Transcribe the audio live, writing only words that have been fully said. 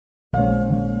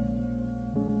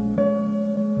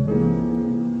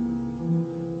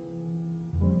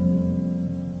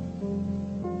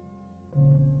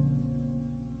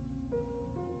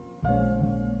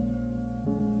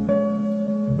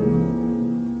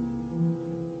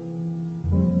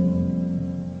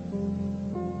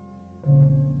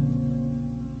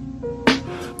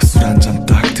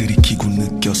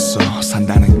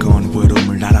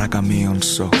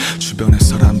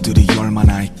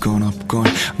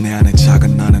내 안에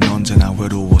작은 나는 언제나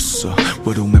외로웠어.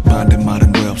 외로움의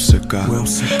반대말은 왜 없을까?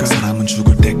 사람은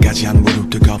죽을 때까지 안 외로울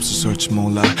때가 없었을지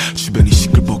몰라. 주변이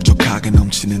시끌벅적하게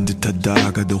넘치는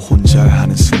듯하다가도 혼자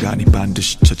하는 순간이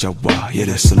반드시 찾아와. Yeah,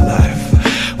 that's life.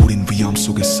 우린 위험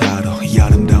속에 살아. 이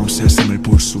아름다운 세상을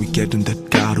볼 수 있게 된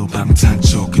대가로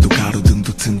방탄조끼도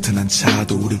가로등도 튼튼한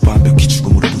차도 우릴 완벽히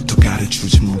죽음으로부터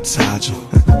가려주지 못하죠.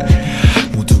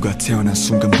 모두가 태어난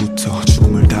순간부터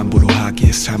죽음을 담보로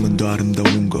하기에 삶은 더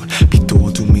아름다운 것. 빛도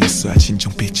어둠이 있어야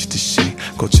진정 비치듯이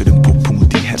거칠은 폭풍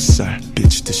뒤 햇살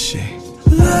비치듯이.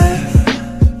 Life,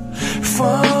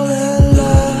 fall in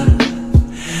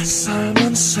love.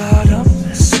 삶은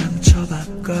사람의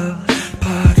상처받고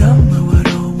바람을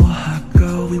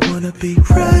외로워하고 We wanna be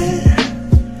right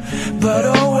but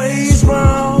always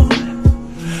wrong.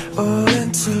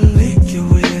 우린 틀리기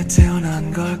위해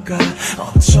태어난 걸까?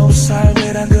 어쩜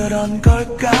삶이란 그런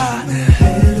걸까?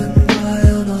 내일은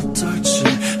과연 어떨지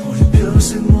우린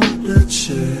평생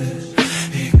모르지.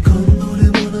 이건 우리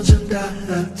무너진다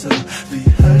해도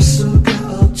피할 수가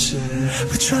없지.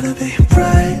 We're tryna be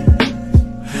bright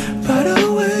but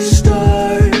always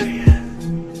dark.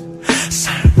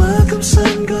 삶만큼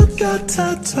산 것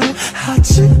같아도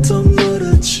아직도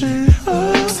모르지.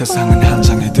 세상은 한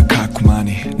장의 듯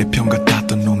달콤하니 내 편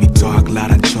같았던 놈이 더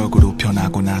악랄한 척으로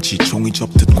변하곤 하지. 종이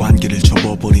접듯 관계를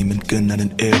접어버리면 끝나는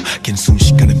일. 긴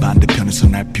순식간에 반대편에서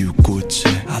날 비웃고 있지.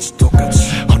 아주 똑같이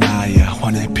허나야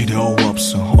화낼 필요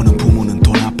없어. 어느 부모는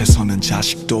돈 앞에서는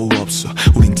자식도 없어.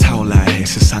 우린 타올라야 해.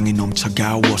 세상이 너무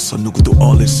차가워서 누구도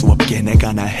어릴 수 없게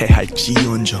내가 나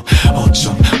해할지언정.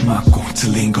 어쩜 맞고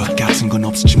틀린 것 같은 건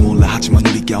없을지 몰라. 하지만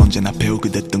우리가 언제나 배우게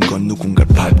됐던 건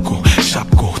누군가를 밟고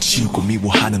샵고 지우고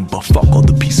미워하는 법. Fuck all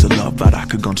the piece of love 알아.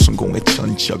 그건 성공의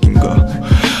전적인 거.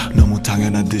 너무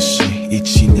당연한 듯이 이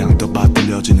진양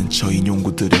떠받들려지는 저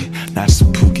인용구들이 날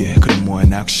슬프게 그런 뭐에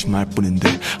낙심할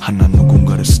뿐인데 하나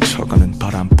누군가를 스쳐가는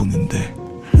바람뿐인데.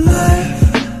 Life,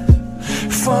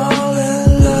 fall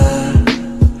in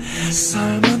love.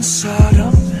 삶은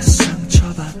사람의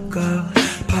상처받고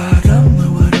바람을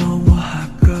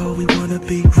외로워하고 We wanna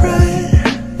be right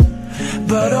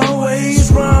but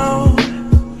always wrong.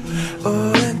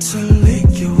 우린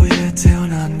틀리기 위해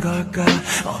태어난 걸까?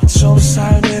 어쩜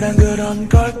삶이란 그런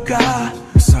걸까?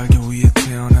 살기 위해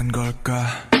태어난 걸까?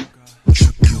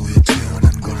 죽기 위해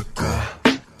태어난 걸까?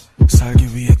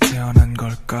 살기 위해 태어난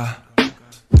걸까?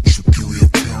 죽기 위해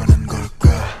태어난 걸까?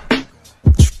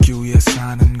 죽기 위해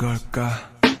사는 걸까?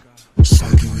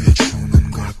 살기 위해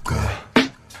죽는 걸까?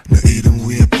 내 이름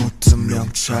위에 붙은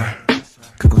명찰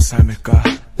그건 삶일까?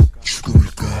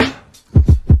 죽음일까?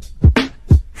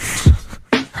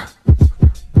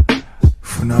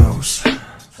 Who knows?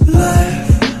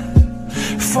 Life,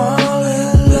 fall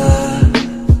in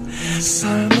love.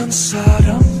 삶은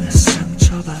사람의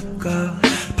상처받고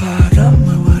바람을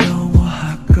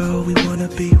외로워하고 We wanna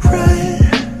be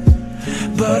right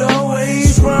but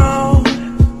always wrong.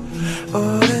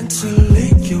 우린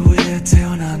틀리기 위해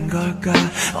태어난 걸까?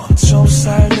 어쩜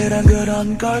삶이란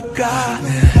그런 걸까?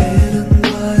 내일은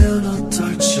과연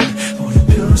어떨지 우린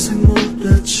평생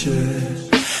모르지.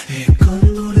 이건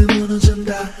우리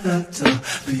무너진다 해도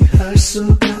피할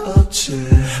수가 없지.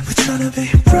 We're tryna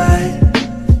be bright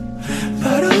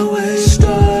but always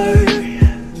dark.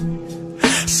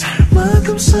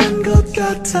 살만큼 산 것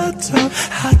같아도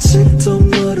아직도